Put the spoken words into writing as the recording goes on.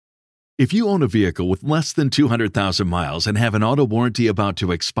If you own a vehicle with less than 200,000 miles and have an auto warranty about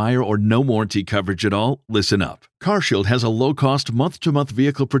to expire or no warranty coverage at all, listen up. CarShield has a low-cost month-to-month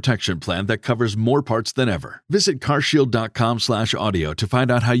vehicle protection plan that covers more parts than ever. Visit carshield.com/audio to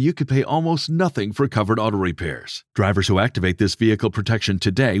find out how you could pay almost nothing for covered auto repairs. Drivers who activate this vehicle protection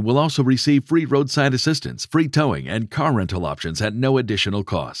today will also receive free roadside assistance, free towing, and car rental options at no additional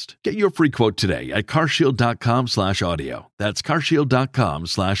cost. Get your free quote today at carshield.com/audio. That's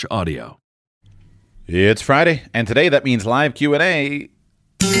carshield.com/audio. It's Friday, and today that means live Q&A.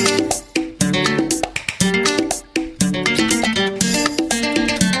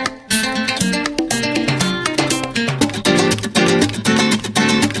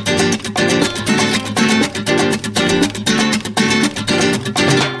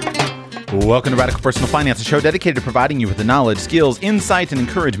 Welcome to Radical Personal Finance, a show dedicated to providing you with the knowledge, skills, insight, and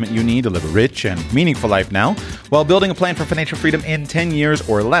encouragement you need to live a rich and meaningful life now while building a plan for financial freedom in 10 years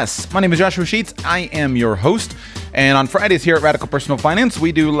or less. My name is Joshua Sheets. I am your host. And on Fridays here at Radical Personal Finance,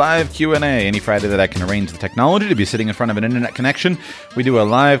 we do live Q&A. Any Friday that I can arrange the technology to be sitting in front of an internet connection, we do a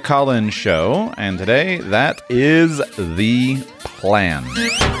live call-in show. And today, that is the plan.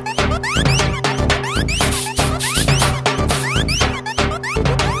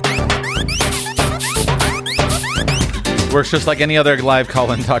 Works just like any other live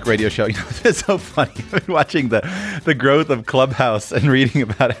call-in talk radio show. You know, it's so funny. I've been watching the growth of Clubhouse and reading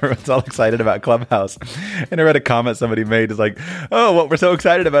about it. Everyone's all excited about Clubhouse. And I read a comment somebody made. It's like, oh, what we're so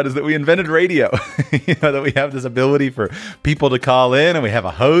excited about is that we invented radio. You know, that we have this ability for people to call in and we have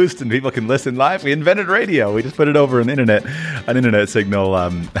a host and people can listen live. We invented radio. We just put it over an internet signal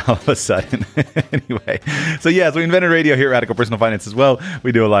all of a sudden. Anyway, so yes, we invented radio here at Radical Personal Finance as well.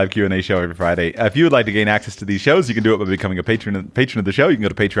 We do a live Q&A show every Friday. If you would like to gain access to these shows, you can do it by becoming a patron of the show. You can go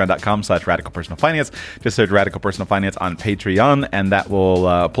to patreon.com/radicalpersonalfinance. Just search Radical Personal Finance on Patreon, and that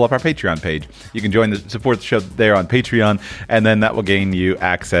will pull up our Patreon page. You can support the show there on Patreon, and then that will gain you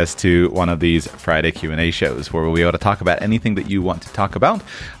access to one of these Friday Q&A shows where we'll be able to talk about anything that you want to talk about.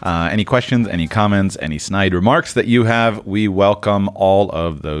 Any questions, any comments, any snide remarks that you have, we welcome all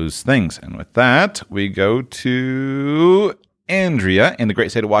of those things. And with that, we go to Andrea in the great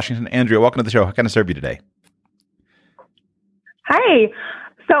state of Washington. Andrea, welcome to the show. How can I serve you today? Hi.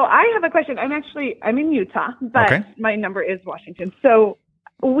 So I have a question. I'm in Utah, but okay. My number is Washington. So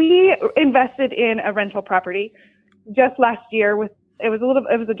we invested in a rental property just last year it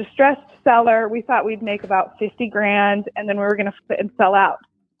was a distressed seller. We thought we'd make about $50,000 and then we were going to flip it and sell out.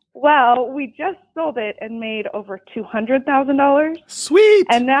 Well, we just sold it and made over $200,000. Sweet.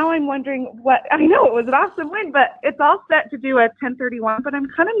 And now I'm wondering I know it was an awesome win, but it's all set to do a 1031, but I'm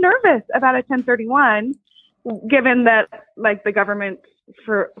kind of nervous about a 1031. Given that, like, the government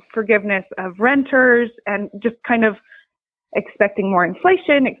for forgiveness of renters and just kind of expecting more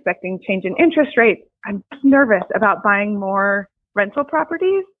inflation, expecting change in interest rates, I'm just nervous about buying more rental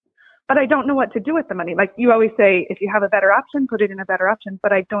properties, but I don't know what to do with the money. Like you always say, if you have a better option, put it in a better option,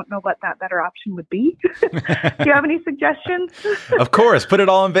 but I don't know what that better option would be. Do you have any suggestions? Of course. Put it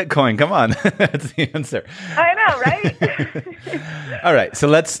all in Bitcoin. Come on. That's the answer. I know, right? All right. So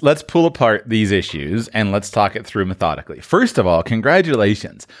let's pull apart these issues and let's talk it through methodically. First of all,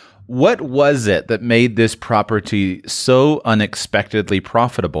 congratulations. What was it that made this property so unexpectedly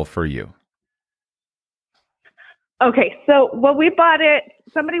profitable for you? Okay, so we bought it.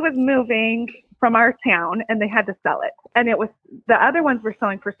 Somebody was moving from our town and they had to sell it. And it was the other ones were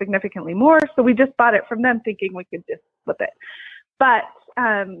selling for significantly more. So we just bought it from them thinking we could just flip it. But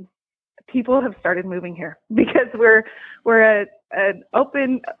people have started moving here because we're an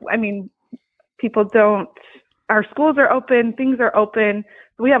open, our schools are open, things are open.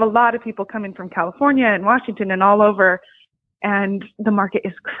 We have a lot of people coming from California and Washington and all over. And the market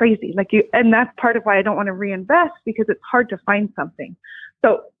is crazy. And that's part of why I don't want to reinvest because it's hard to find something.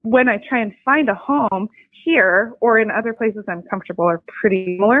 So when I try and find a home here or in other places I'm comfortable or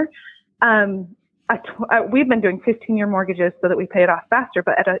pretty similar, we've been doing 15-year mortgages so that we pay it off faster.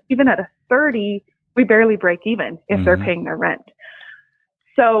 But even at a 30, we barely break even if they're paying their rent.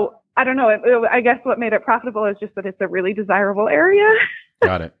 So I don't know. I guess what made it profitable is just that it's a really desirable area.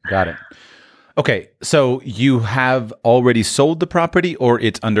 Got it. Okay, so you have already sold the property or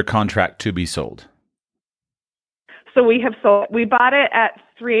it's under contract to be sold? So we have sold. We bought it at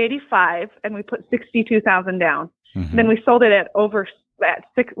 $385 and we put $62,000 down. Mm-hmm. Then we sold it at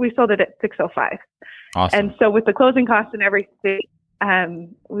 $605. Awesome. And so with the closing costs and everything,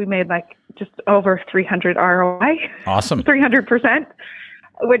 we made just over 300 ROI. Awesome. 300%,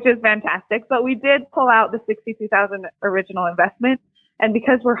 which is fantastic. But we did pull out the $62,000 original investment. And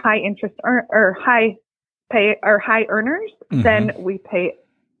because we're high interest or high earners, then we pay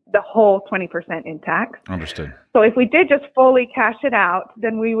the whole 20% in tax. Understood. So if we did just fully cash it out,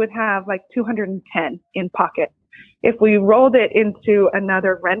 then we would have like 210 in pocket. If we rolled it into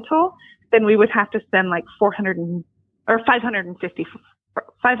another rental, then we would have to spend like $545,000.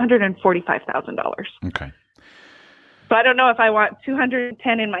 Okay. So I don't know if I want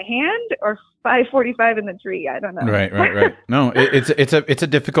 210 in my hand or 545 in the tree. I don't know. Right. No, it's a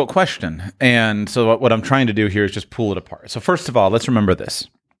difficult question. And so what I'm trying to do here is just pull it apart. So first of all, let's remember this.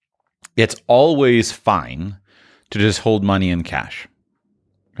 It's always fine to just hold money in cash.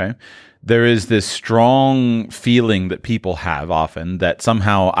 Okay? There is this strong feeling that people have often that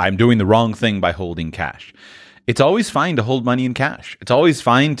somehow I'm doing the wrong thing by holding cash. It's always fine to hold money in cash. It's always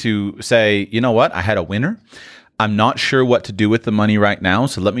fine to say, you know what? I had a winner. I'm not sure what to do with the money right now,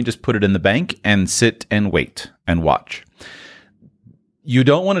 so let me just put it in the bank and sit and wait and watch. You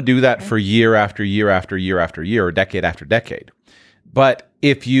don't want to do that for year after year after year after year or decade after decade. But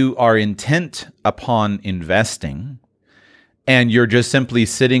if you are intent upon investing and you're just simply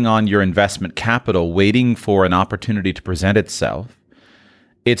sitting on your investment capital waiting for an opportunity to present itself,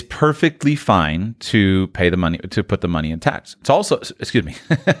 it's perfectly fine to pay the money, to put the money in tax. It's also, excuse me,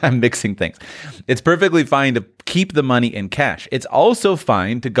 I'm mixing things. It's perfectly fine to keep the money in cash. It's also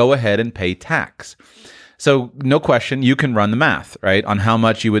fine to go ahead and pay tax. So no question, you can run the math, right, on how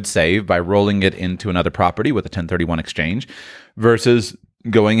much you would save by rolling it into another property with a 1031 exchange versus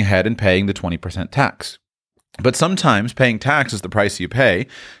going ahead and paying the 20% tax. But sometimes paying tax is the price you pay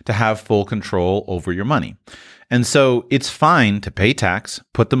to have full control over your money. And so it's fine to pay tax,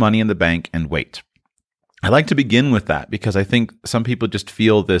 put the money in the bank, and wait. I like to begin with that because I think some people just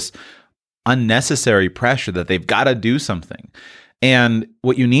feel this unnecessary pressure that they've got to do something. And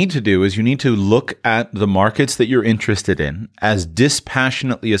what you need to do is you need to look at the markets that you're interested in as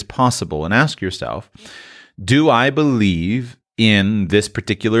dispassionately as possible and ask yourself, do I believe in this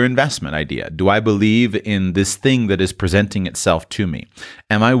particular investment idea? Do I believe in this thing that is presenting itself to me?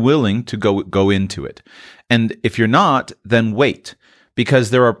 Am I willing to go into it? And if you're not, then wait, because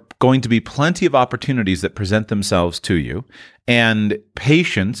there are going to be plenty of opportunities that present themselves to you. And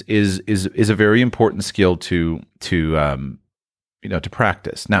patience is a very important skill to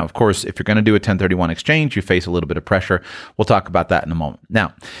practice. Now, of course, if you're going to do a 1031 exchange, you face a little bit of pressure. We'll talk about that in a moment.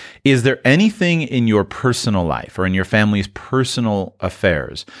 Now, is there anything in your personal life or in your family's personal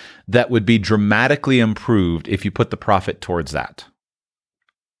affairs that would be dramatically improved if you put the profit towards that?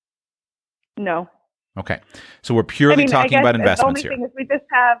 No. Okay. So we're purely talking about investments here. The only thing is we just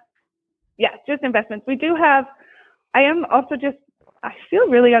have, just investments. We do have, I feel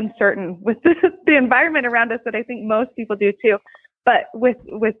really uncertain with the environment around us that I think most people do too. But with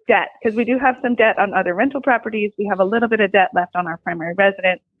debt, because we do have some debt on other rental properties. We have a little bit of debt left on our primary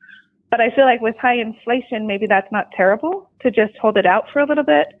residence. But I feel like with high inflation, maybe that's not terrible to just hold it out for a little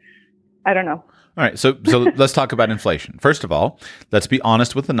bit. I don't know. All right, so let's talk about inflation. First of all, let's be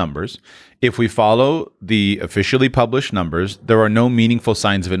honest with the numbers. If we follow the officially published numbers, there are no meaningful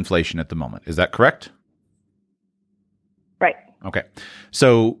signs of inflation at the moment. Is that correct? Right. Okay.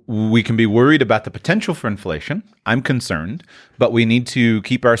 So we can be worried about the potential for inflation. I'm concerned, but we need to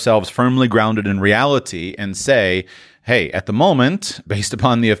keep ourselves firmly grounded in reality and say, hey, at the moment, based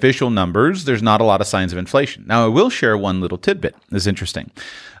upon the official numbers, there's not a lot of signs of inflation. Now, I will share one little tidbit. It's interesting.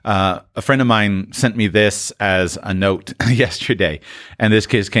 A friend of mine sent me this as a note yesterday, and this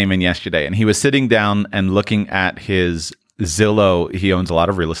case came in yesterday, and he was sitting down and looking at his Zillow. He owns a lot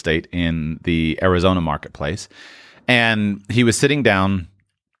of real estate in the Arizona marketplace, and he was sitting down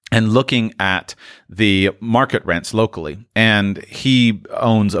and looking at the market rents locally, and he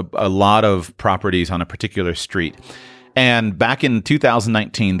owns a lot of properties on a particular street. And back in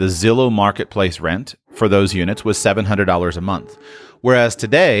 2019, the Zillow marketplace rent for those units was $700 a month. Whereas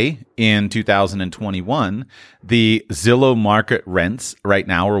today, in 2021, the Zillow market rents right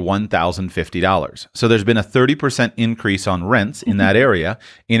now are $1,050. So there's been a 30% increase on rents in that area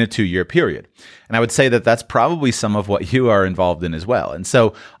in a 2-year period. And I would say that that's probably some of what you are involved in as well. And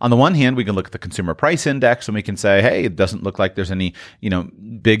so on the one hand, we can look at the consumer price index and we can say, hey, it doesn't look like there's any,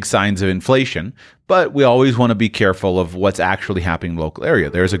 big signs of inflation. But we always want to be careful of what's actually happening in the local area.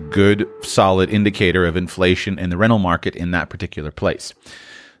 There's a good, solid indicator of inflation in the rental market in that particular place.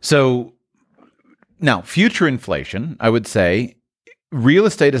 So now, future inflation, I would say, real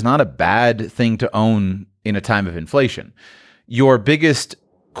estate is not a bad thing to own in a time of inflation. Your biggest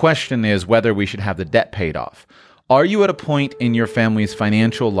question is whether we should have the debt paid off. Are you at a point in your family's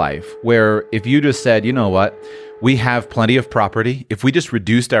financial life where if you just said, you know what, we have plenty of property. If we just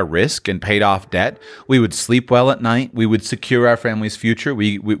reduced our risk and paid off debt, we would sleep well at night. We would secure our family's future.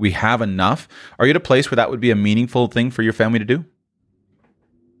 We have enough. Are you at a place where that would be a meaningful thing for your family to do?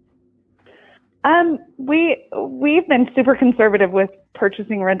 We've been super conservative with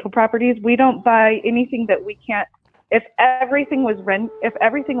purchasing rental properties. We don't buy anything that we can't. If everything was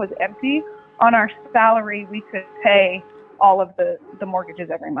empty on our salary, we could pay all of the mortgages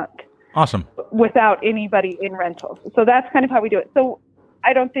every month. Awesome. Without anybody in rentals. So that's kind of how we do it. So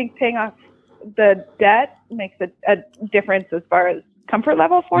I don't think paying off the debt makes a difference as far as comfort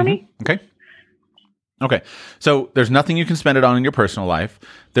level for me. Okay. So there's nothing you can spend it on in your personal life.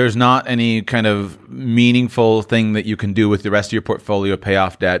 There's not any kind of meaningful thing that you can do with the rest of your portfolio, pay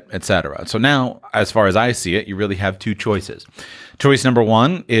off debt, etc. So now, as far as I see it, you really have two choices. Choice number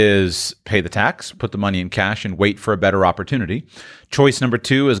one is pay the tax, put the money in cash, and wait for a better opportunity. Choice number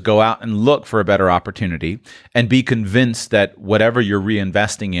two is go out and look for a better opportunity and be convinced that whatever you're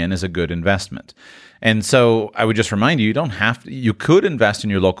reinvesting in is a good investment. And so I would just remind you, you could invest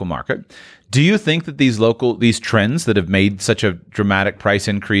in your local market. Do you think that these trends that have made such a dramatic price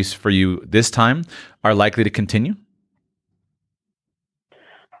increase for you this time are likely to continue?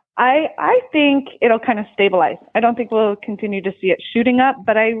 I think it'll kind of stabilize. I don't think we'll continue to see it shooting up,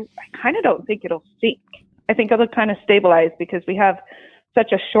 but I kind of don't think it'll sink. I think it'll kind of stabilize because we have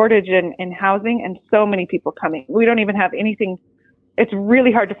such a shortage in housing and so many people coming. We don't even have anything. It's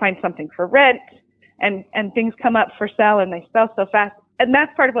really hard to find something for rent. And things come up for sale and they sell so fast. And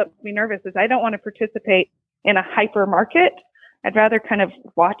that's part of what makes me nervous is I don't want to participate in a hyper market. I'd rather kind of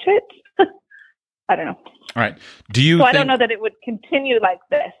watch it. I don't know. All right. I don't know that it would continue like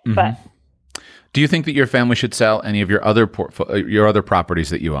this, but. Do you think that your family should sell any of your other properties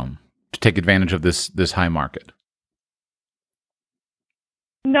that you own to take advantage of this high market?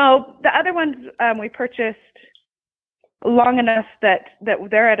 No, the other ones we purchased long enough that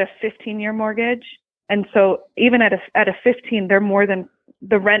they're at a 15-year mortgage. And so even at a 15, they're more than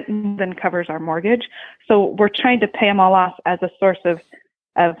the rent than covers our mortgage. So we're trying to pay them all off as a source of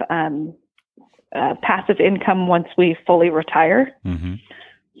passive income once we fully retire. Mm-hmm.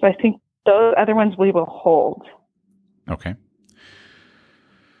 So I think those other ones we will hold. Okay.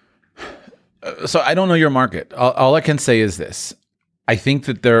 So I don't know your market. All I can say is this. I think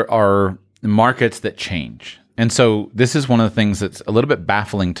that there are markets that change. And so this is one of the things that's a little bit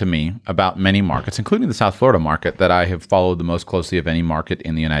baffling to me about many markets, including the South Florida market that I have followed the most closely of any market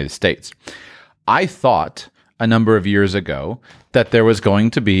in the United States. I thought a number of years ago that there was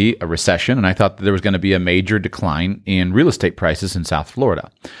going to be a recession, and I thought that there was going to be a major decline in real estate prices in South Florida.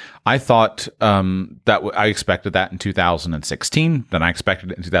 I thought I expected that in 2016, then I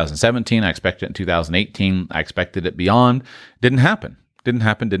expected it in 2017, I expected it in 2018, I expected it beyond. Didn't happen.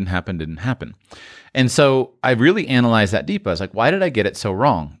 And so I really analyzed that deep. I was like, why did I get it so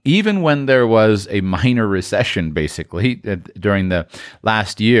wrong? Even when there was a minor recession, basically, during the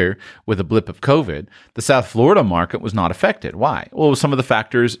last year with a blip of COVID, the South Florida market was not affected. Why? Well, some of the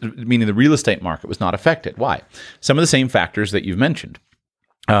factors, meaning the real estate market was not affected. Why? Some of the same factors that you've mentioned.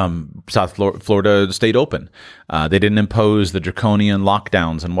 South Florida stayed open. They didn't impose the draconian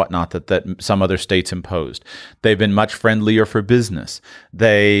lockdowns and whatnot that some other states imposed. They've been much friendlier for business.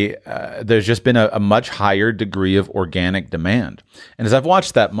 There's just been a much higher degree of organic demand. And as I've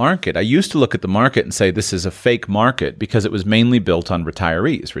watched that market, I used to look at the market and say this is a fake market because it was mainly built on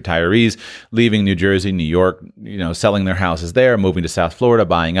retirees leaving New Jersey, New York, selling their houses there, moving to South Florida,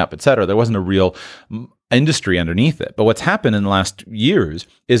 buying up, et cetera. There wasn't a real industry underneath it. But what's happened in the last years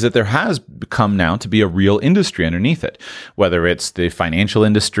is that there has become now to be a real industry underneath it, whether it's the financial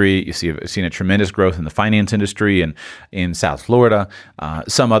industry. You've seen a tremendous growth in the finance industry and in South Florida,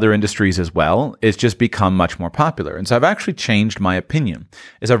 some other industries as well. It's just become much more popular. And so I've actually changed my opinion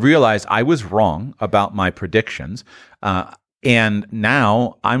as I've realized I was wrong about my predictions. And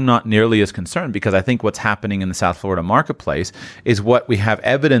now I'm not nearly as concerned because I think what's happening in the South Florida marketplace is what we have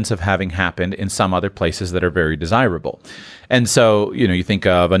evidence of having happened in some other places that are very desirable. And so, you think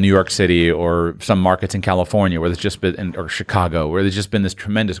of a New York City or some markets in California where there's just been, or Chicago, where there's just been this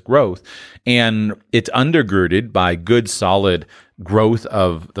tremendous growth. And it's undergirded by good, solid growth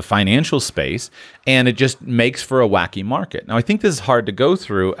of the financial space, and it just makes for a wacky market. Now, I think this is hard to go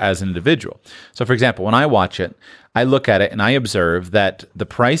through as an individual. So, for example, when I watch it, I look at it and I observe that the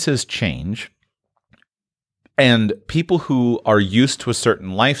prices change, and people who are used to a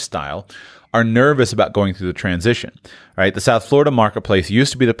certain lifestyle are nervous about going through the transition. All right? The South Florida marketplace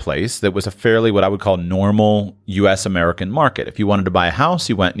used to be the place that was a fairly what I would call normal U.S. American market. If you wanted to buy a house,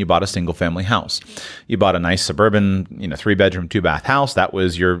 you went and you bought a single family house. You bought a nice suburban, 3-bedroom, 2-bath house. That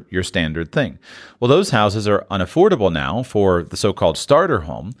was your standard thing. Well, those houses are unaffordable now for the so-called starter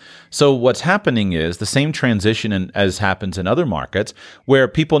home. So what's happening is the same transition as happens in other markets where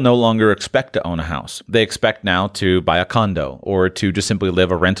people no longer expect to own a house. They expect now to buy a condo or to just simply live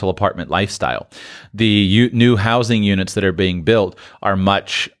a rental apartment lifestyle. The new housing units that are being built are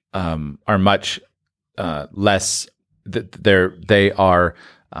much less. They are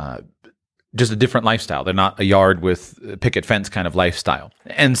just a different lifestyle. They're not a yard with picket fence kind of lifestyle.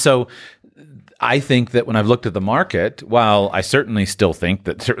 And so I think that when I've looked at the market, while I certainly still think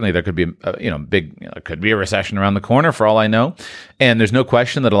that certainly there could be could be a recession around the corner for all I know, and there's no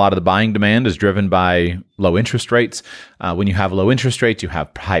question that a lot of the buying demand is driven by low interest rates. When you have low interest rates, you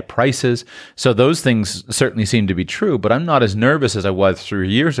have high prices. So those things certainly seem to be true, but I'm not as nervous as I was 3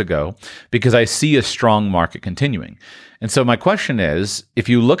 years ago because I see a strong market continuing. And so my question is, if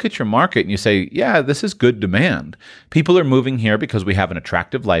you look at your market and you say, yeah, this is good demand. People are moving here because we have an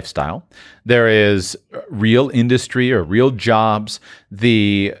attractive lifestyle. There is real industry or real jobs.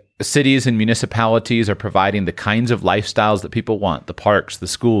 The cities and municipalities are providing the kinds of lifestyles that people want, the parks, the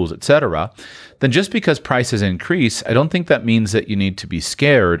schools, etc. Then just because prices increase, I don't think that means that you need to be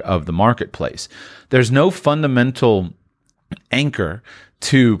scared of the marketplace. There's no fundamental anchor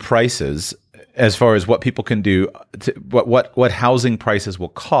to prices as far as what people can do, what housing prices will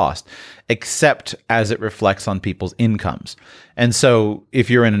cost, except as it reflects on people's incomes. And so if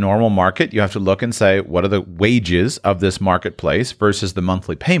you're in a normal market, you have to look and say, what are the wages of this marketplace versus the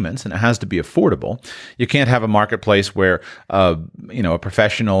monthly payments? And it has to be affordable. You can't have a marketplace where a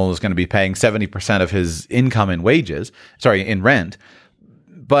professional is going to be paying 70% of his income in in rent.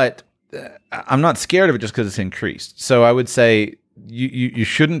 But I'm not scared of it just because it's increased. So I would say you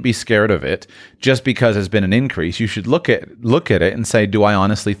shouldn't be scared of it just because there's been an increase. You should look at it and say, do I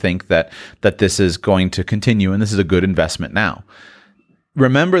honestly think that this is going to continue and this is a good investment now?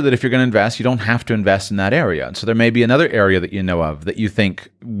 Remember that if you're going to invest, you don't have to invest in that area. And so there may be another area that you know of that you think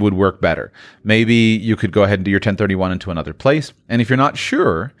would work better. Maybe you could go ahead and do your 1031 into another place. And if you're not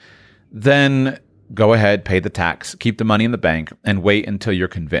sure, then go ahead, pay the tax, keep the money in the bank, and wait until you're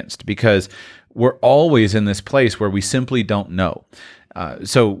convinced, because we're always in this place where we simply don't know.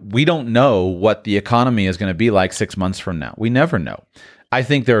 So we don't know what the economy is going to be like 6 months from now. We never know. I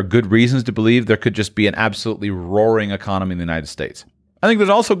think there are good reasons to believe there could just be an absolutely roaring economy in the United States. I think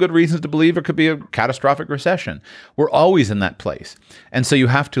there's also good reasons to believe there could be a catastrophic recession. We're always in that place. And so you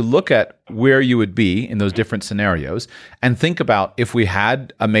have to look at where you would be in those different scenarios and think about if we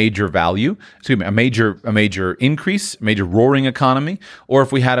had a major a major increase, major roaring economy, or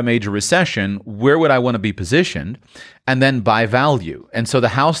if we had a major recession, where would I want to be positioned? And then buy value. And so the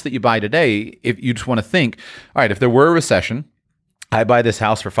house that you buy today, if you just want to think, all right, if there were a recession, I buy this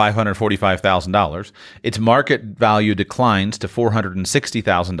house for $545,000. Its market value declines to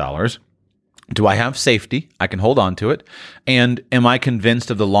 $460,000. Do I have safety? I can hold on to it. And am I convinced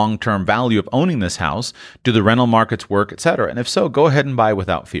of the long-term value of owning this house? Do the rental markets work, et cetera? And if so, go ahead and buy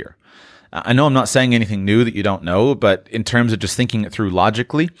without fear. I know I'm not saying anything new that you don't know, but in terms of just thinking it through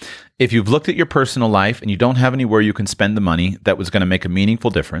logically, if you've looked at your personal life and you don't have anywhere you can spend the money that was going to make a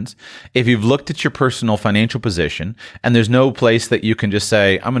meaningful difference, if you've looked at your personal financial position and there's no place that you can just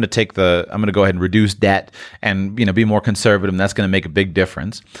say, I'm going to go ahead and reduce debt and be more conservative, and that's going to make a big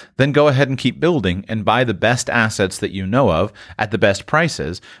difference, then go ahead and keep building and buy the best assets that you know of at the best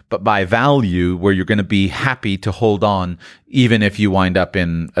prices, but buy value where you're going to be happy to hold on even if you wind up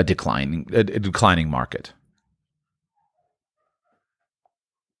in a declining market.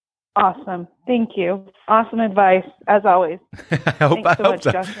 Awesome. Thank you. Awesome advice, as always. I hope so.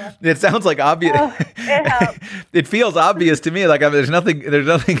 Joshua. It sounds like obvious. It helps. It feels obvious to me. Like there's nothing, there's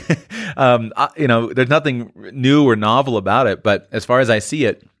nothing new or novel about it. But as far as I see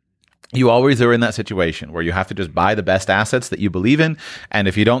it, you always are in that situation where you have to just buy the best assets that you believe in. And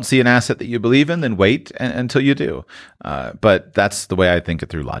if you don't see an asset that you believe in, then wait until you do. But that's the way I think it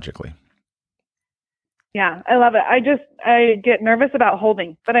through logically. Yeah, I love it. I get nervous about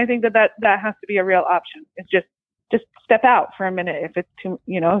holding, but I think that has to be a real option. It's just step out for a minute. If it's too,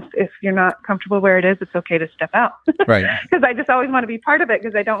 if you're not comfortable where it is, it's okay to step out. Right. Because I just always want to be part of it,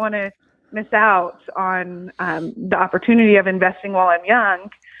 because I don't want to miss out on the opportunity of investing while I'm young,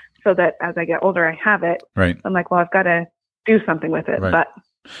 so that as I get older, I have it. Right. I'm like, well, I've got to do something with it. Right. But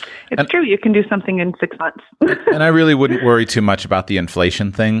It's true. You can do something in 6 months. And I really wouldn't worry too much about the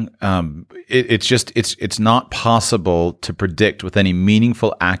inflation thing. It's not possible to predict with any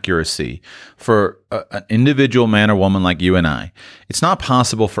meaningful accuracy for an individual man or woman like you and I. It's not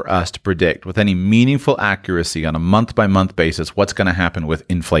possible for us to predict with any meaningful accuracy on a month-by-month basis what's going to happen with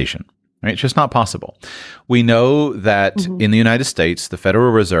inflation. Right? It's just not possible. We know that in the United States, the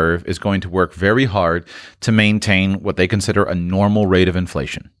Federal Reserve is going to work very hard to maintain what they consider a normal rate of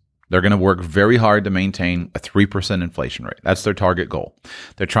inflation. They're going to work very hard to maintain a 3% inflation rate. That's their target goal.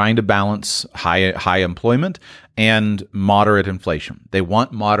 They're trying to balance high employment and moderate inflation. They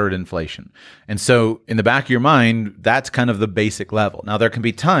want moderate inflation. And so in the back of your mind, that's kind of the basic level. Now, there can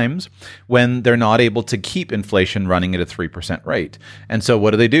be times when they're not able to keep inflation running at a 3% rate. And so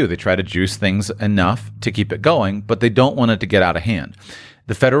what do? They try to juice things enough to keep it going, but they don't want it to get out of hand.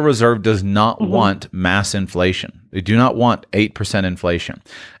 The Federal Reserve does not want mass inflation. They do not want 8% inflation.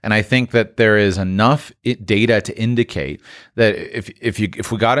 And I think that there is enough data to indicate that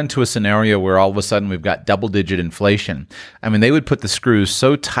if we got into a scenario where all of a sudden we've got double-digit inflation, I mean, they would put the screws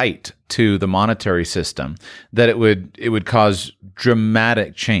so tight to the monetary system that it would cause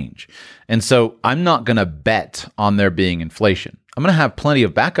dramatic change. And so I'm not going to bet on there being inflation. I'm going to have plenty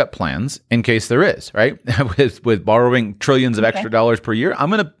of backup plans in case there is, right? with borrowing trillions of extra dollars per year, I'm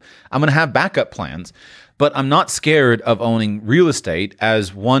going to have backup plans, but I'm not scared of owning real estate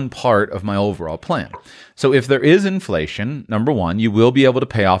as one part of my overall plan. So if there is inflation, number one, you will be able to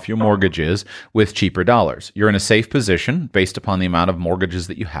pay off your mortgages with cheaper dollars. You're in a safe position based upon the amount of mortgages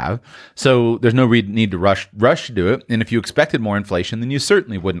that you have. So there's no need to rush to do it. And if you expected more inflation, then you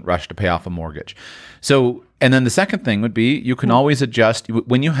certainly wouldn't rush to pay off a mortgage. So, and then the second thing would be you can always adjust.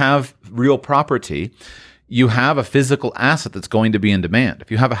 When you have real property, you have a physical asset that's going to be in demand.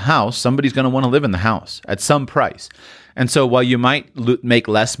 If you have a house, somebody's going to want to live in the house at some price. And so while you might make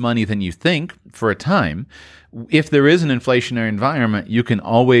less money than you think for a time, if there is an inflationary environment, you can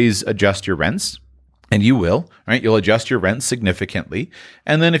always adjust your rents. And you will, right? You'll adjust your rents significantly.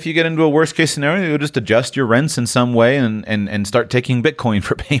 And then if you get into a worst case scenario, you'll just adjust your rents in some way and start taking Bitcoin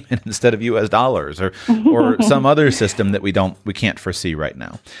for payment instead of US dollars or some other system that we can't foresee right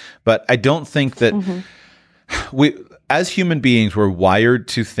now. But I don't think that we, as human beings, we're wired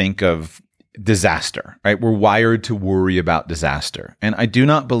to think of disaster, right? We're wired to worry about disaster. And I do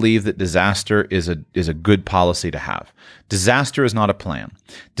not believe that disaster is a good policy to have. Disaster is not a plan.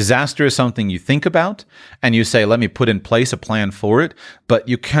 Disaster is something you think about and you say, let me put in place a plan for it, but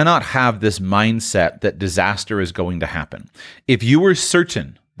you cannot have this mindset that disaster is going to happen. If you were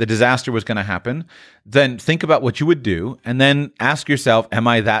certain the disaster was going to happen, then think about what you would do and then ask yourself, am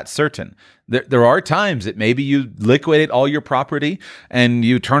I that certain? There are times that maybe you liquidate all your property and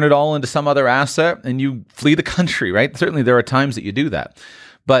you turn it all into some other asset and you flee the country, right? Certainly there are times that you do that.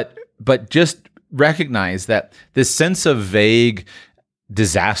 But just recognize that this sense of vague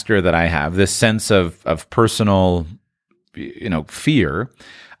disaster that I have, this sense of personal, fear,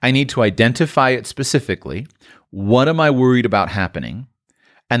 I need to identify it specifically. What am I worried about happening?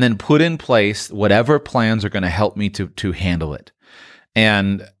 And then put in place whatever plans are going to help me to handle it.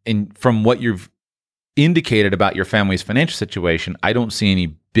 And from what you've indicated about your family's financial situation, I don't see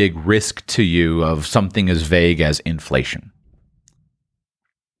any big risk to you of something as vague as inflation.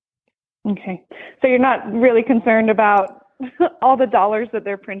 Okay. So you're not really concerned about all the dollars that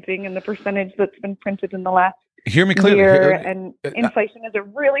they're printing and the percentage that's been printed in the last Hear me clearly. year. And inflation is a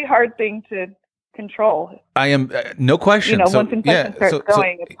really hard thing to control. I am, no question. Once inflation starts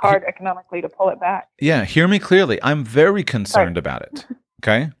going, it's hard economically to pull it back. Yeah, hear me clearly. I'm very concerned about it.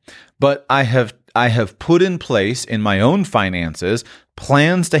 Okay? But I have put in place in my own finances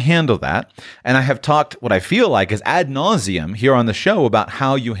plans to handle that. And I have talked what I feel like is ad nauseum here on the show about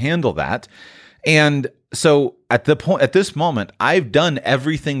how you handle that. And so at this moment, I've done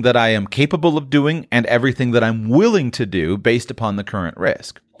everything that I am capable of doing and everything that I'm willing to do based upon the current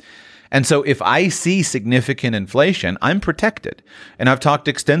risk. And so if I see significant inflation, I'm protected. And I've talked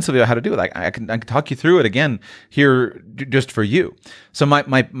extensively about how to do it. I can talk you through it again here just for you. So my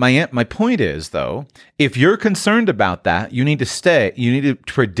point is, though, if you're concerned about that, you need to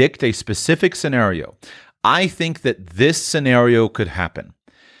predict a specific scenario. I think that this scenario could happen.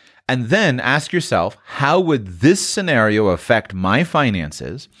 And then ask yourself, how would this scenario affect my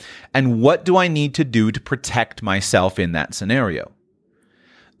finances? And what do I need to do to protect myself in that scenario?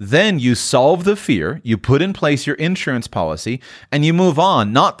 Then you solve the fear, you put in place your insurance policy, and you move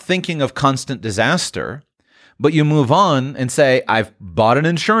on, not thinking of constant disaster, But you move on and say, I've bought an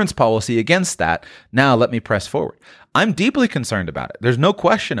insurance policy against that. Now let me press forward. I'm deeply concerned about it. There's no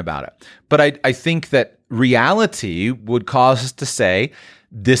question about it. But I think that reality would cause us to say,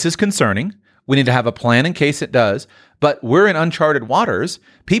 this is concerning. We need to have a plan in case it does. But we're in uncharted waters.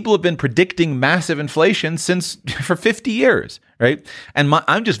 People have been predicting massive inflation for 50 years, right? And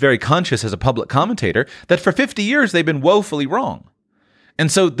I'm just very conscious as a public commentator that for 50 years they've been woefully wrong.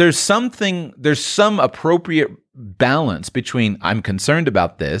 And so there's some appropriate balance between I'm concerned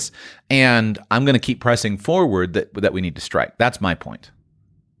about this and I'm going to keep pressing forward that we need to strike. That's my point.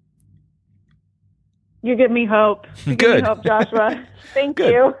 You give me hope. You give me hope, Joshua. Thank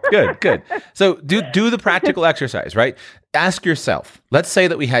you. Good. So do the practical exercise, right? Ask yourself, let's say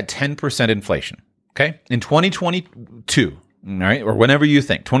that we had 10% inflation, okay? In 2022, all right, or whenever you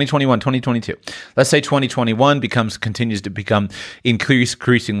think, 2021, 2022. Let's say 2021 continues to become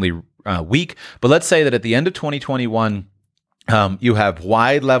increasingly weak, but let's say that at the end of 2021, you have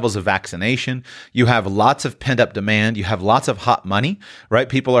wide levels of vaccination. You have lots of pent-up demand. You have lots of hot money, right?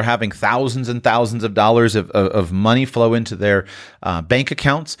 People are having thousands and thousands of dollars of money flow into their bank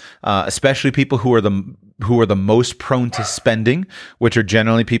accounts, especially people who are the most prone to spending, which are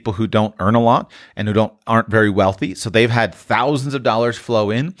generally people who don't earn a lot and who aren't very wealthy. So they've had thousands of dollars flow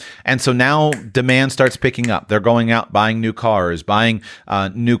in. And so now demand starts picking up. They're going out buying new cars, buying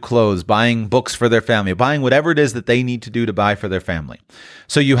new clothes, buying books for their family, buying whatever it is that they need to do to buy for their family.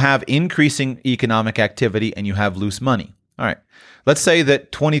 So you have increasing economic activity and you have loose money. All right. Let's say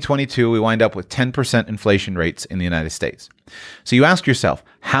that 2022, we wind up with 10% inflation rates in the United States. So you ask yourself,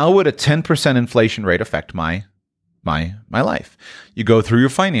 how would a 10% inflation rate affect my life? You go through your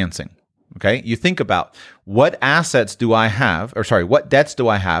financing. Okay. You think about what assets do I have, what debts do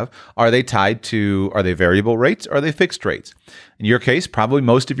I have? Are they variable rates? Or are they fixed rates? In your case, probably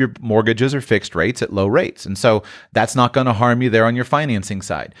most of your mortgages are fixed rates at low rates. And so that's not going to harm you there on your financing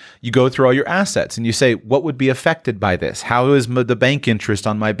side. You go through all your assets and you say, what would be affected by this? How is the bank interest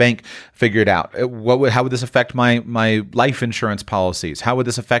on my bank figured out? How would this affect my life insurance policies? How would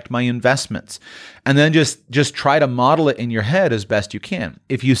this affect my investments? And then just try to model it in your head as best you can.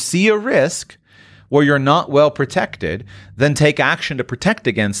 If you see a risk where you're not well protected, then take action to protect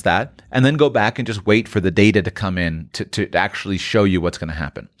against that, and then go back and just wait for the data to come in to actually show you what's going to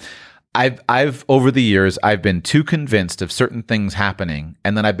happen. I've over the years, I've been too convinced of certain things happening,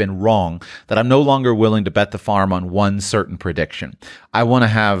 and then I've been wrong, that I'm no longer willing to bet the farm on one certain prediction. I want to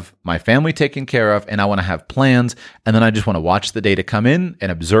have my family taken care of, and I want to have plans, and then I just want to watch the data come in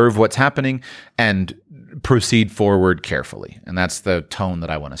and observe what's happening and proceed forward carefully. And that's the tone that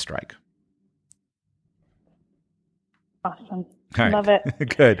I want to strike. Awesome. All right. Love it.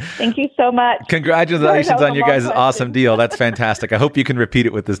 Good. Thank you so much. Congratulations on your guys' awesome deal. That's fantastic. I hope you can repeat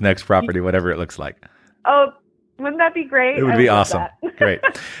it with this next property, whatever it looks like. Oh, wouldn't that be great? It would be awesome. Great.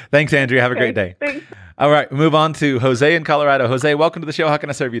 Thanks, Andrea. Have a great day. Thanks. All right. Move on to Jose in Colorado. Jose, welcome to the show. How can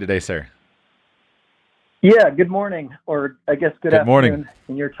I serve you today, sir? Yeah, good morning, or I guess good afternoon morning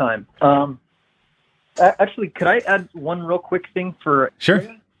in your time. Actually, could I add one real quick thing for... Sure.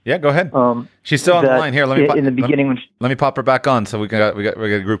 Yeah, go ahead. She's still on the line here. Let me pop her back on so we got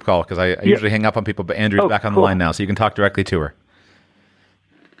a group call because I usually hang up on people, but Andrew's back on the line now, so you can talk directly to her.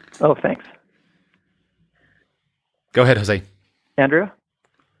 Oh, thanks. Go ahead, Jose. Andrea?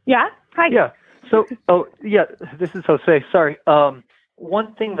 Yeah. Hi. Yeah. So, this is Jose. Sorry.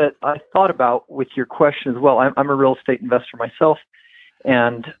 One thing that I thought about with your question as well. I'm a real estate investor myself,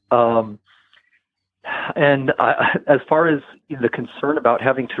 and as far as the concern about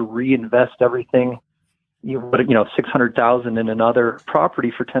having to reinvest everything, $600,000 in another property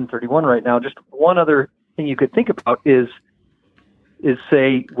for 1031 right now, just one other thing you could think about is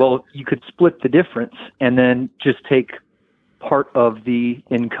say, well, you could split the difference and then just take part of the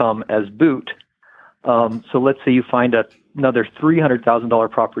income as boot. So let's say you find another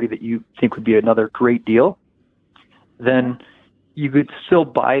 $300,000 property that you think would be another great deal. Then you could still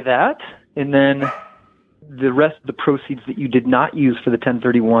buy that, and then the rest of the proceeds that you did not use for the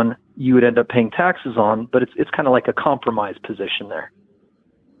 1031, you would end up paying taxes on, but it's kind of like a compromise position there.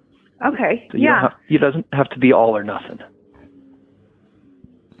 Okay. So it doesn't have to be all or nothing.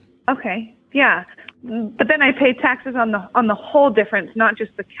 Okay. Yeah. But then I pay taxes on the whole difference, not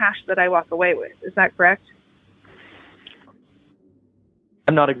just the cash that I walk away with. Is that correct?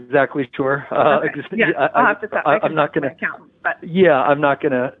 I'm not exactly sure. Okay. I'll have to talk. I'm not going to. Yeah, I'm not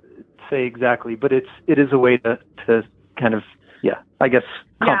going to say exactly, but it is a way to kind of I guess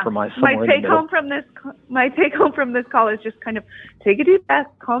compromise. My take home from this call is just kind of take a deep breath,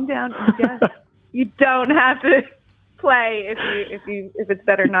 calm down, and just you don't have to play if it's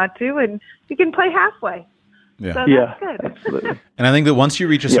better not to, and you can play halfway. Yeah. So Yeah, that's good. absolutely. And I think that once you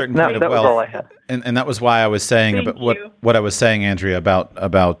reach a certain point of that was wealth, all I had. and that was why I was saying Thank about you. what I was saying, Andrea,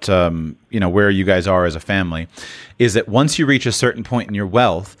 about where you guys are as a family, is that once you reach a certain point in your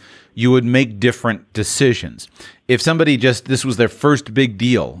wealth, you would make different decisions. If somebody this was their first big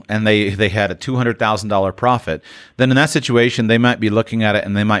deal and they had a $200,000 profit, then in that situation, they might be looking at it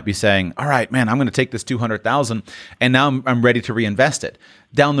and they might be saying, all right, man, I'm going to take this $200,000 and now I'm ready to reinvest it.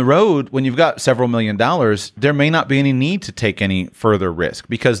 Down the road, when you've got several $1 million, there may not be any need to take any further risk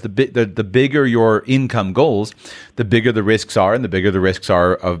because the bigger your income goals, the bigger the risks are and the bigger the risks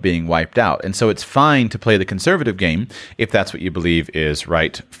are of being wiped out. And so it's fine to play the conservative game if that's what you believe is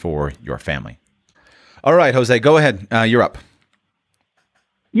right for your family. All right, Jose, go ahead. You're up.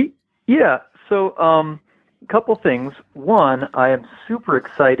 Yeah. So, a couple things. One, I am super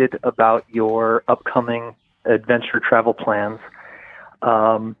excited about your upcoming adventure travel plans.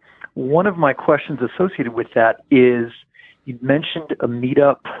 One of my questions associated with that is you mentioned a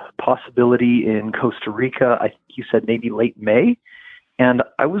meetup possibility in Costa Rica. I think you said maybe late May. And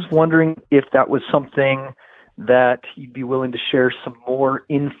I was wondering if that was something that you'd be willing to share some more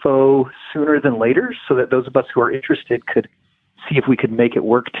info sooner than later so that those of us who are interested could see if we could make it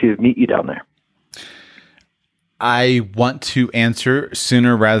work to meet you down there. I want to answer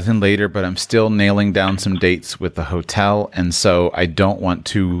sooner rather than later, but I'm still nailing down some dates with the hotel. And so I don't want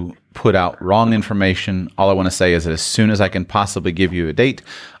to put out wrong information. All I want to say is that as soon as I can possibly give you a date,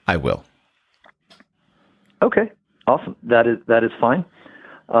 I will. Okay, awesome. That is fine.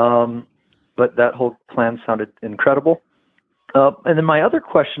 But that whole plan sounded incredible. And then my other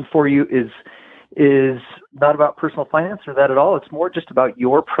question for you is not about personal finance or that at all. It's more just about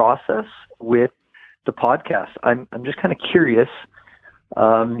your process with the podcast. I'm just kind of curious.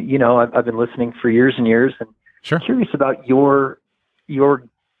 I've been listening for years and years, and Sure. curious about your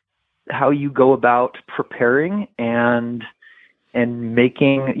how you go about preparing and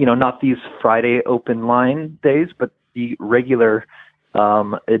making, not these Friday open line days, but the regular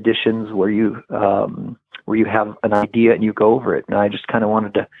editions where you have an idea and you go over it. And I just kind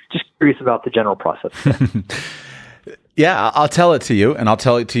of just curious about the general process. Yeah, I'll tell it to you, and I'll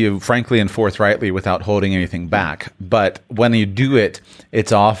tell it to you frankly and forthrightly without holding anything back. But when you do it,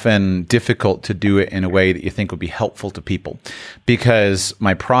 it's often difficult to do it in a way that you think would be helpful to people, because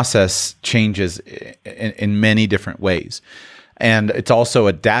my process changes in many different ways. And it's also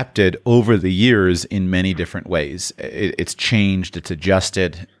adapted over the years in many different ways. It's changed, it's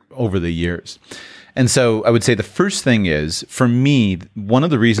adjusted over the years. And so I would say the first thing is, for me, one of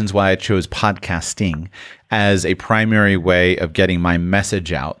the reasons why I chose podcasting as a primary way of getting my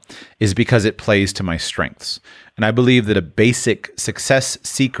message out is because it plays to my strengths. And I believe that a basic success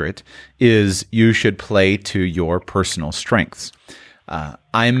secret is you should play to your personal strengths.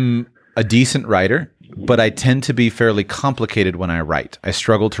 I'm a decent writer, but I tend to be fairly complicated when I write. I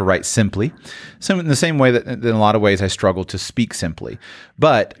struggle to write simply, so in the same way that in a lot of ways I struggle to speak simply.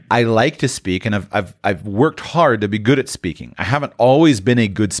 But I like to speak, and I've worked hard to be good at speaking. I haven't always been a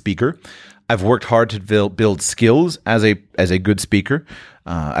good speaker. I've worked hard to build skills as a good speaker.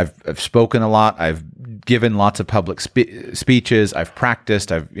 I've spoken a lot. I've given lots of public speeches. I've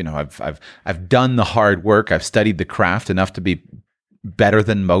practiced. I've done the hard work. I've studied the craft enough to be better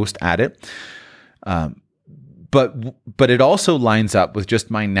than most at it. But it also lines up with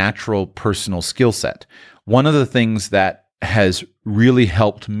just my natural personal skill set. One of the things that has really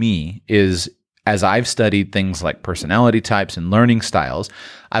helped me is, as I've studied things like personality types and learning styles,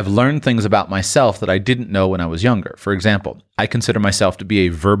 I've learned things about myself that I didn't know when I was younger. For example, I consider myself to be a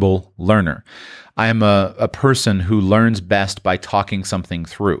verbal learner. I am a person who learns best by talking something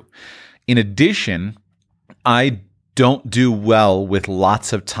through. In addition, I don't do well with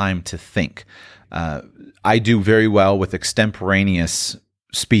lots of time to think. I do very well with extemporaneous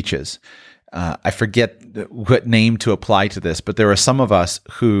speeches. I forget what name to apply to this, but there are some of us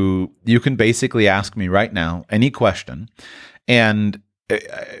who you can basically ask me right now any question, and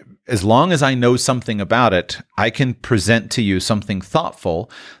as long as I know something about it, I can present to you something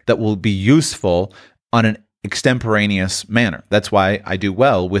thoughtful that will be useful on an extemporaneous manner. That's why I do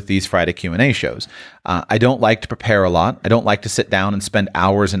well with these Friday Q&A shows. I don't like to prepare a lot. I don't like to sit down and spend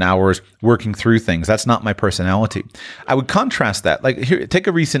hours and hours working through things. That's not my personality. I would contrast that. Like, here, take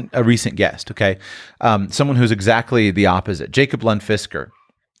a recent guest, okay? Someone who's exactly the opposite. Jacob Lund Fisker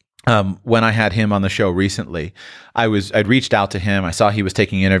when I had him on the show recently, I'd reached out to him. I saw he was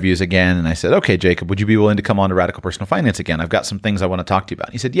taking interviews again, and I said, "Okay, Jacob, would you be willing to come on to Radical Personal Finance again? I've got some things I want to talk to you about."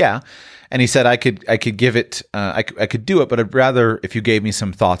 And he said, "Yeah," and he said, "I could give it, I could do it, but I'd rather if you gave me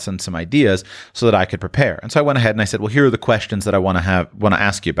some thoughts and some ideas so that I could prepare." And so I went ahead and I said, "Well, here are the questions that I want to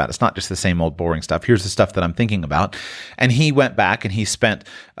ask you about. It's not just the same old boring stuff. Here's the stuff that I'm thinking about." And he went back and he spent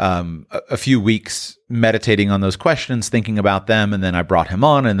a few weeks meditating on those questions, thinking about them, and then I brought him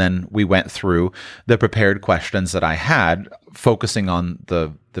on, and then we went through the prepared questions that I had, focusing on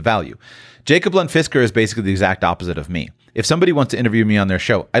the value. Jacob Lund Fisker is basically the exact opposite of me. If somebody wants to interview me on their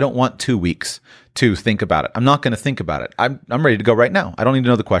show, I don't want 2 weeks to think about it. I'm not going to think about it. I'm ready to go right now. I don't need to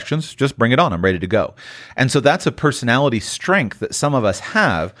know the questions. Just bring it on. I'm ready to go. And so that's a personality strength that some of us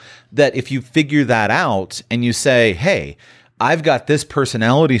have, that if you figure that out and you say, "Hey, I've got this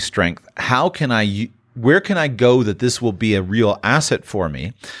personality strength. Where can I go that this will be a real asset for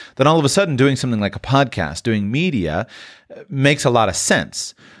me?" Then all of a sudden doing something like a podcast, doing media makes a lot of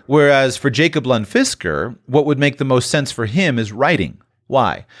sense. Whereas for Jacob Lund Fisker, what would make the most sense for him is writing.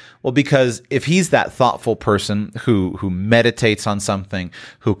 Why? Well, because if he's that thoughtful person who meditates on something,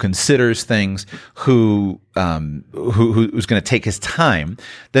 who considers things, who's going to take his time,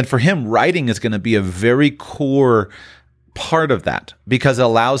 then for him, writing is going to be a very core part of that, because it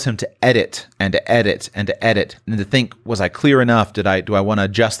allows him to edit and to edit and to edit and to think, was I clear enough? Do I want to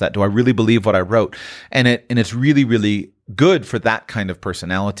adjust that? Do I really believe what I wrote? And it's really, really good for that kind of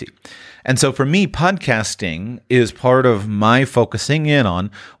personality. And so for me, podcasting is part of my focusing in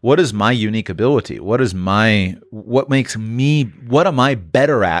on what is my unique ability? What am I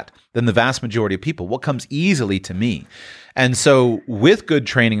better at than the vast majority of people? What comes easily to me? And so with good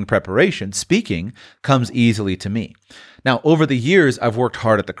training and preparation, speaking comes easily to me. Now, over the years, I've worked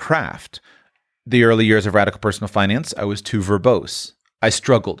hard at the craft. The early years of Radical Personal Finance, I was too verbose. I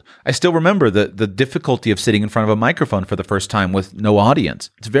struggled. I still remember the difficulty of sitting in front of a microphone for the first time with no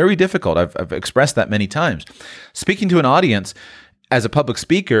audience. It's very difficult. I've expressed that many times. Speaking to an audience as a public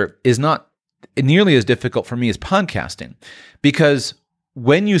speaker is not nearly as difficult for me as podcasting, because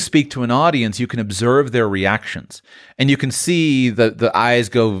when you speak to an audience, you can observe their reactions, and you can see the eyes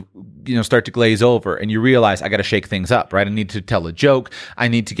go, start to glaze over, and you realize I got to shake things up, right? I need to tell a joke. I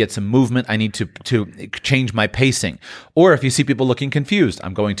need to get some movement. I need to change my pacing. Or if you see people looking confused,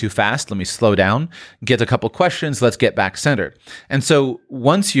 I'm going too fast. Let me slow down, get a couple questions. Let's get back centered. And so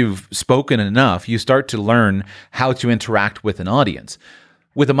once you've spoken enough, you start to learn how to interact with an audience.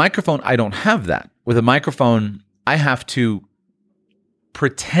 With a microphone, I don't have that. With a microphone, I have to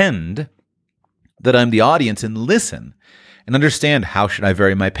pretend that I'm the audience and listen and understand, how should I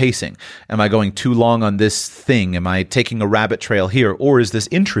vary my pacing? Am I going too long on this thing? Am I taking a rabbit trail here? Or is this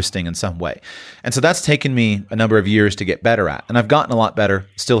interesting in some way? And so that's taken me a number of years to get better at. And I've gotten a lot better,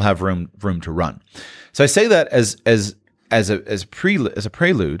 still have room to run. So I say that as a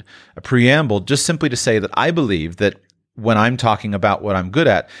prelude, a preamble, just simply to say that I believe that when I'm talking about what I'm good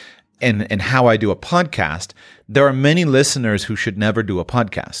at, and how I do a podcast, there are many listeners who should never do a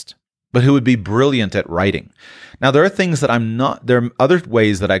podcast, but who would be brilliant at writing. Now, there are things that I'm not, there are other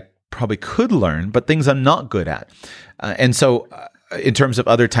ways that I probably could learn, but things I'm not good at. And so in terms of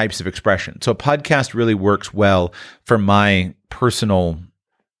other types of expression. So a podcast really works well for my personal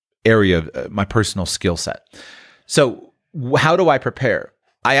area, my personal skill set. So how do I prepare?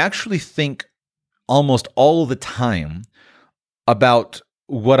 I actually think almost all the time about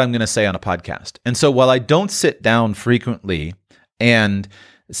what I'm going to say on a podcast. And so while I don't sit down frequently and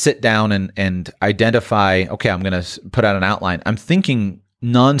sit down and identify, okay, I'm going to put out an outline, I'm thinking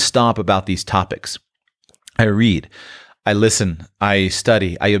nonstop about these topics. I read, I listen, I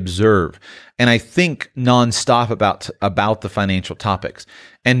study, I observe, and I think nonstop about the financial topics.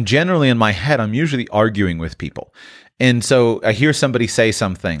 And generally in my head, I'm usually arguing with people. And so I hear somebody say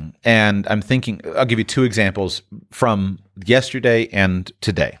something, and I'm thinking, I'll give you two examples from yesterday and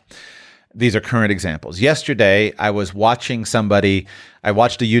today. These are current examples. Yesterday, I watched a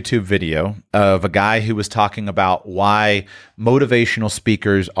YouTube video of a guy who was talking about why motivational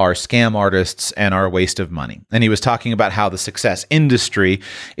speakers are scam artists and are a waste of money. And he was talking about how the success industry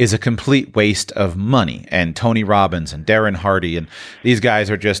is a complete waste of money. And Tony Robbins and Darren Hardy and these guys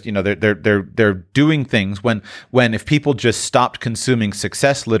are just, they're doing things when if people just stopped consuming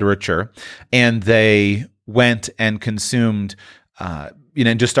success literature and they went and consumed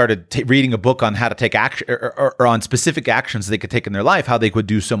and just started reading a book on how to take action or on specific actions they could take in their life, how they could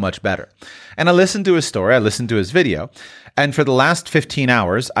do so much better. And I listened to his story, I listened to his video, and for the last 15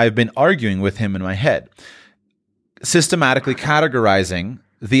 hours, I've been arguing with him in my head, systematically categorizing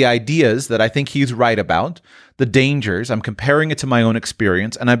the ideas that I think he's right about, the dangers. I'm comparing it to my own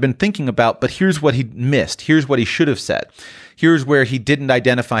experience, and I've been thinking about, but here's what he missed. Here's what he should have said. Here's where he didn't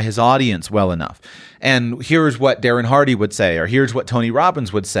identify his audience well enough. And here's what Darren Hardy would say, or here's what Tony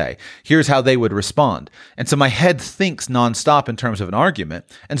Robbins would say. Here's how they would respond. And so my head thinks nonstop in terms of an argument.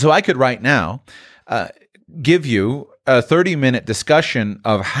 And so I could right now give you a 30-minute discussion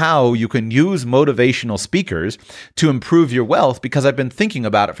of how you can use motivational speakers to improve your wealth, because I've been thinking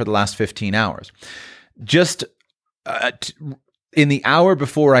about it for the last 15 hours. Just in the hour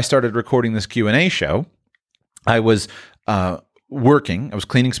before I started recording this Q&A show, I was working. I was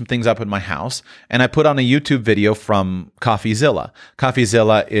cleaning some things up in my house, and I put on a YouTube video from CoffeeZilla.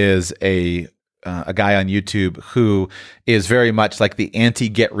 CoffeeZilla is a guy on YouTube who is very much like the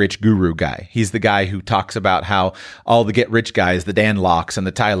anti-get-rich guru guy. He's the guy who talks about how all the get-rich guys, the Dan Locks and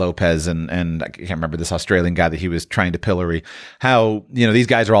the Ty Lopez and I can't remember this Australian guy that he was trying to pillory, how, these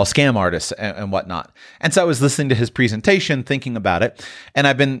guys are all scam artists and whatnot. And so I was listening to his presentation, thinking about it, and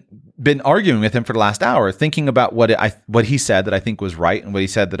I've been arguing with him for the last hour, thinking about what he said that I think was right and what he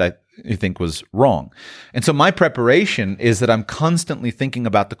said that I think was wrong. And so my preparation is that I'm constantly thinking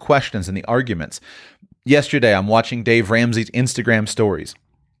about the questions and the arguments. Yesterday, I'm watching Dave Ramsey's Instagram stories,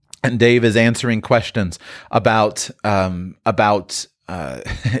 and Dave is answering questions about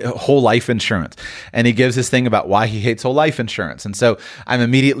whole life insurance. And he gives this thing about why he hates whole life insurance. And so I'm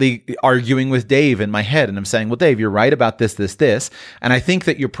immediately arguing with Dave in my head, and I'm saying, well, Dave, you're right about this. And I think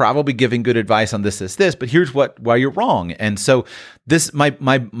that you're probably giving good advice on this, but here's why you're wrong. And so this, my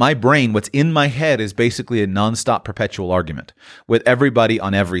brain, what's in my head is basically a nonstop perpetual argument with everybody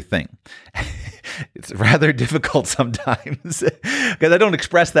on everything. It's rather difficult sometimes because I don't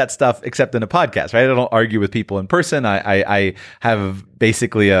express that stuff except in a podcast, right? I don't argue with people in person. I have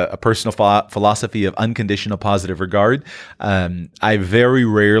basically a personal philosophy of unconditional positive regard. I very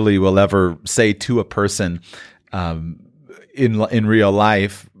rarely will ever say to a person in real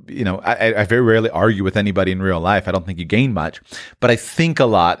life, I very rarely argue with anybody in real life. I don't think you gain much, but I think a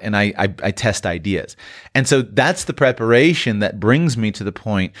lot and I test ideas. And so that's the preparation that brings me to the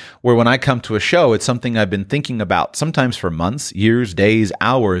point where when I come to a show, it's something I've been thinking about, sometimes for months, years, days,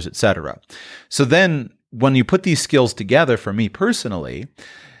 hours, etc. So then when you put these skills together, for me personally,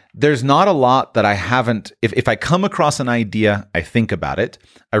 there's not a lot that I haven't. If I come across an idea, I think about it.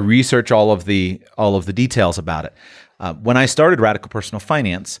 I research all of the details about it. When I started Radical Personal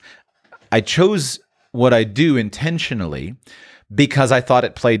Finance, I chose what I do intentionally because I thought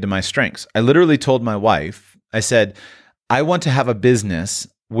it played to my strengths. I literally told my wife, I said, I want to have a business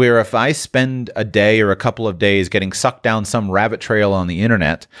where if I spend a day or a couple of days getting sucked down some rabbit trail on the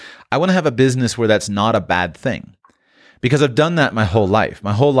internet, I want to have a business where that's not a bad thing. Because I've done that my whole life.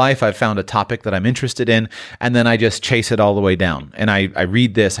 My whole life, I've found a topic that I'm interested in, and then I just chase it all the way down. And I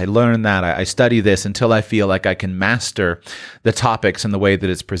read this, I learn that, I study this until I feel like I can master the topics and the way that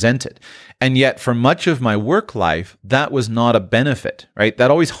it's presented. And yet, for much of my work life, that was not a benefit, right? That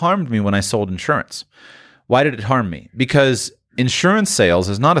always harmed me when I sold insurance. Why did it harm me? Because insurance sales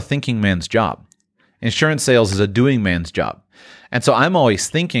is not a thinking man's job. Insurance sales is a doing man's job. And so I'm always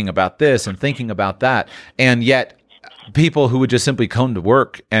thinking about this and thinking about that, and yet people who would just simply come to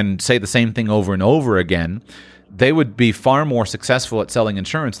work and say the same thing over and over again, they would be far more successful at selling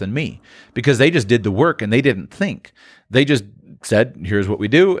insurance than me because they just did the work and they didn't think. They just said, here's what we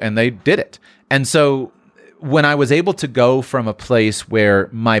do, and they did it. And so when I was able to go from a place where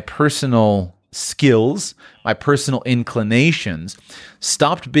my personal skills, my personal inclinations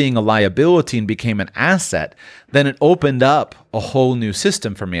stopped being a liability and became an asset, then it opened up a whole new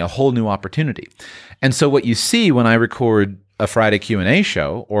system for me, a whole new opportunity. And so what you see when I record a Friday Q&A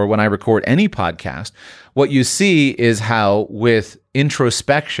show or when I record any podcast, what you see is how with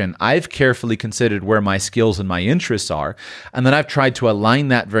introspection, I've carefully considered where my skills and my interests are, and then I've tried to align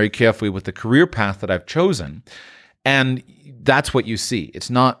that very carefully with the career path that I've chosen. And that's what you see. It's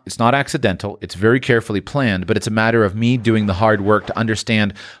not accidental. It's very carefully planned, but it's a matter of me doing the hard work to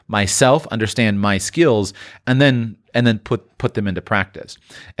understand myself, understand my skills, and then put them into practice.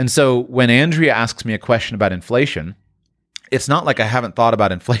 And so when Andrea asks me a question about inflation, it's not like I haven't thought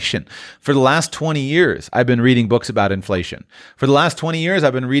about inflation. For the last 20 years, I've been reading books about inflation. For the last 20 years,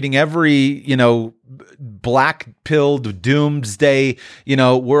 I've been reading every, black-pilled doomsday,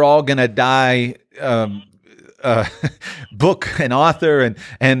 we're all going to die book and author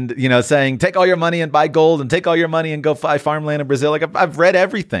and saying take all your money and buy gold and take all your money and go buy farmland in Brazil. Like I've read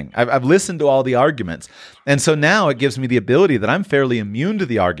everything. I've listened to all the arguments. And so now it gives me the ability that I'm fairly immune to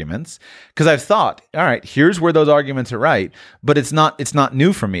the arguments because I've thought, all right, here's where those arguments are right, but it's not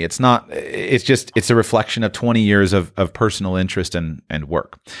new for me. It's a reflection of 20 years of personal interest and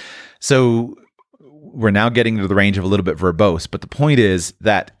work. So we're now getting to the range of a little bit verbose, but the point is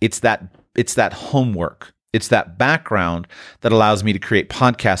that it's that homework. It's that background that allows me to create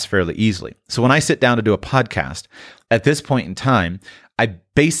podcasts fairly easily. So when I sit down to do a podcast, at this point in time, I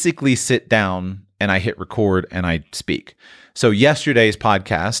basically sit down and I hit record and I speak. So yesterday's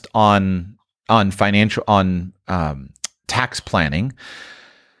podcast on tax planning,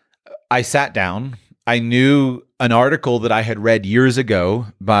 I sat down. I knew an article that I had read years ago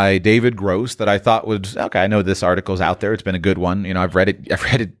by David Gross that I thought was, okay, I know this article's out there. It's been a good one. I've read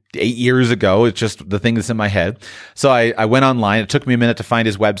it 8 years ago. It's just the thing that's in my head. So I went online. It took me a minute to find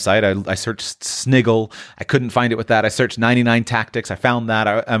his website. I searched Sniggle. I couldn't find it with that. I searched 99 Tactics. I found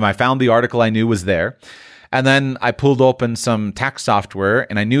that. I found the article I knew was there. And then I pulled open some tax software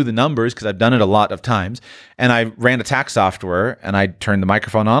and I knew the numbers because I've done it a lot of times. And I ran a tax software and I turned the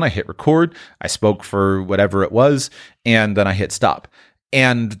microphone on. I hit record. I spoke for whatever it was. And then I hit stop.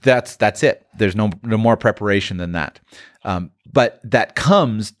 And that's it. There's no more preparation than that. But that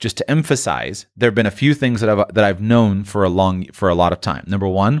comes just to emphasize there have been a few things that I've known for a lot of time. Number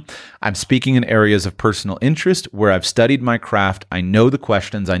one, I'm speaking in areas of personal interest where I've studied my craft. I know the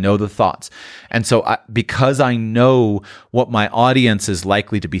questions, I know the thoughts, and so because I know what my audience is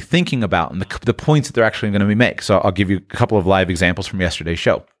likely to be thinking about and the points that they're actually going to make. So I'll give you a couple of live examples from yesterday's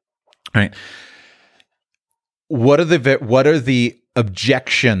show. All right. What are the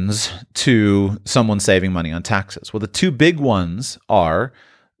objections to someone saving money on taxes? Well, the two big ones are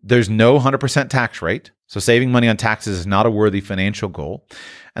there's no 100% tax rate. So saving money on taxes is not a worthy financial goal.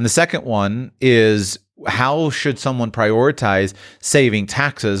 And the second one is how should someone prioritize saving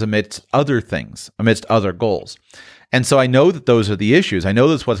taxes amidst other things, amidst other goals? And so I know that those are the issues. I know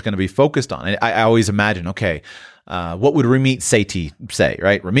that's what's going to be focused on. I always imagine, okay, what would Ramit Sethi say,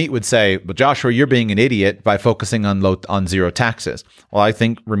 right? Ramit would say, well, Joshua, you're being an idiot by focusing on zero taxes. Well, I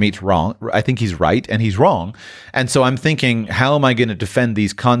think Ramit's wrong. I think he's right and he's wrong. And so I'm thinking, how am I going to defend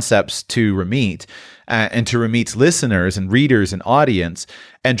these concepts to Ramit and to Ramit's listeners and readers and audience,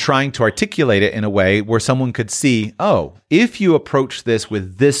 and trying to articulate it in a way where someone could see, oh, if you approach this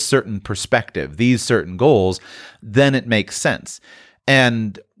with this certain perspective, these certain goals, then it makes sense.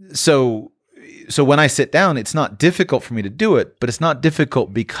 And so when I sit down, it's not difficult for me to do it, but it's not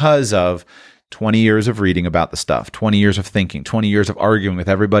difficult because of 20 years of reading about the stuff, 20 years of thinking, 20 years of arguing with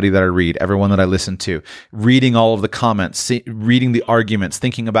everybody that I read, everyone that I listen to, reading all of the comments, reading the arguments,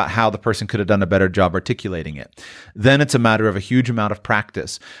 thinking about how the person could have done a better job articulating it. Then it's a matter of a huge amount of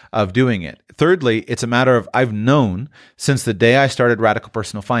practice of doing it. Thirdly, it's a matter of I've known since the day I started Radical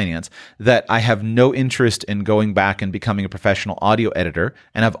Personal Finance that I have no interest in going back and becoming a professional audio editor.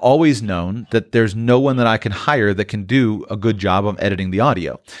 And I've always known that there's no one that I can hire that can do a good job of editing the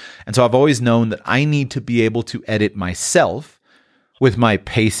audio. And so I've always known that I need to be able to edit myself with my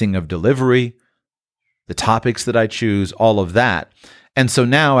pacing of delivery, the topics that I choose, all of that. And so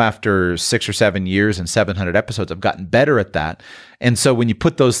now after 6 or 7 years and 700 episodes, I've gotten better at that. And so when you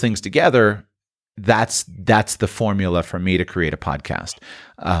put those things together, that's the formula for me to create a podcast.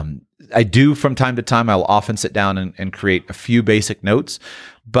 I do from time to time, I'll often sit down and create a few basic notes,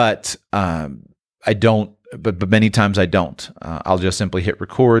 but I don't. But many times I don't. I'll just simply hit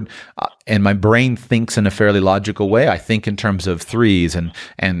record, and my brain thinks in a fairly logical way. I think in terms of threes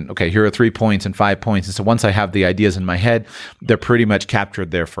and okay, here are 3 points and 5 points. And so once I have the ideas in my head, they're pretty much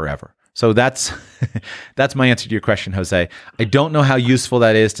captured there forever. So that's my answer to your question, Jose. I don't know how useful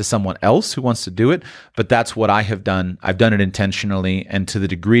that is to someone else who wants to do it, but that's what I have done. I've done it intentionally, and to the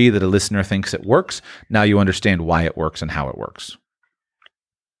degree that a listener thinks it works, now you understand why it works and how it works.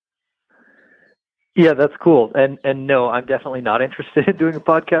 Yeah, that's cool. And no, I'm definitely not interested in doing a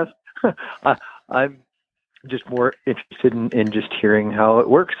podcast. I'm just more interested in just hearing how it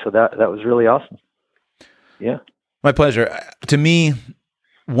works. So that was really awesome. Yeah. My pleasure. To me,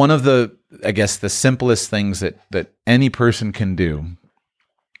 one of the simplest things that any person can do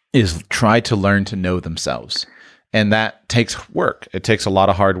is try to learn to know themselves. And that takes work. It takes a lot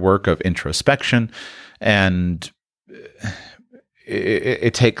of hard work of introspection, and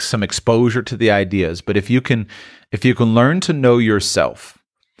it takes some exposure to the ideas. But if you can learn to know yourself,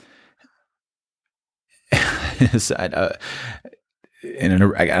 I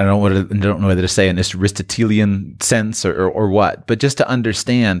don't know whether to say an Aristotelian sense or what, but just to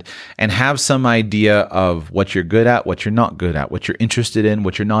understand and have some idea of what you're good at, what you're not good at, what you're interested in,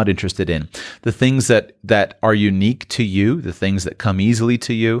 what you're not interested in, the things that are unique to you, the things that come easily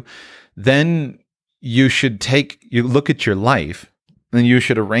to you. Then you look at your life, and you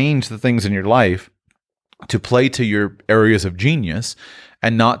should arrange the things in your life to play to your areas of genius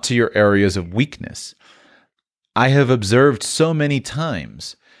and not to your areas of weakness. I have observed so many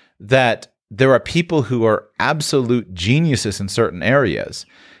times that there are people who are absolute geniuses in certain areas,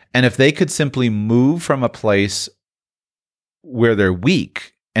 and if they could simply move from a place where they're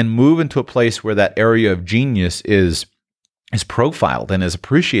weak and move into a place where that area of genius is profiled and is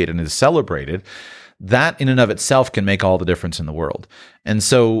appreciated and is celebrated, that in and of itself can make all the difference in the world. And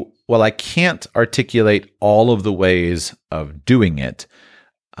so while I can't articulate all of the ways of doing it,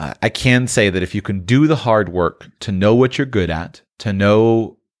 I can say that if you can do the hard work to know what you're good at, to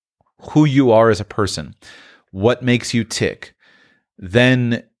know who you are as a person, what makes you tick,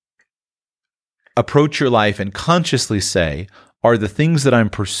 then approach your life and consciously say, are the things that I'm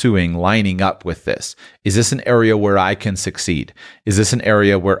pursuing lining up with this? Is this an area where I can succeed? Is this an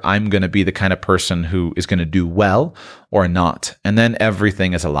area where I'm going to be the kind of person who is going to do well or not? And then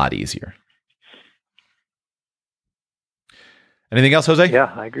everything is a lot easier. Anything else, Jose?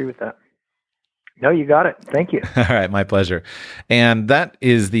 Yeah, I agree with that. No, you got it. Thank you. All right, my pleasure. And that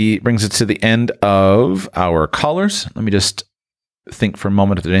brings us to the end of our callers. Let me just think for a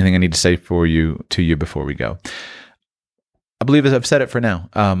moment if there's anything I need to say to you before we go. I believe I've said it for now.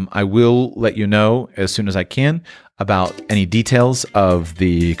 I will let you know as soon as I can about any details of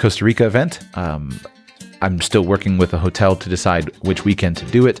the Costa Rica event. I'm still working with a hotel to decide which weekend to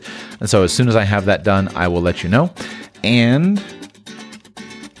do it. And so as soon as I have that done, I will let you know. And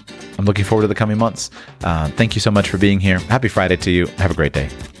I'm looking forward to the coming months. Thank you so much for being here. Happy Friday to you. Have a great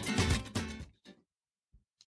day.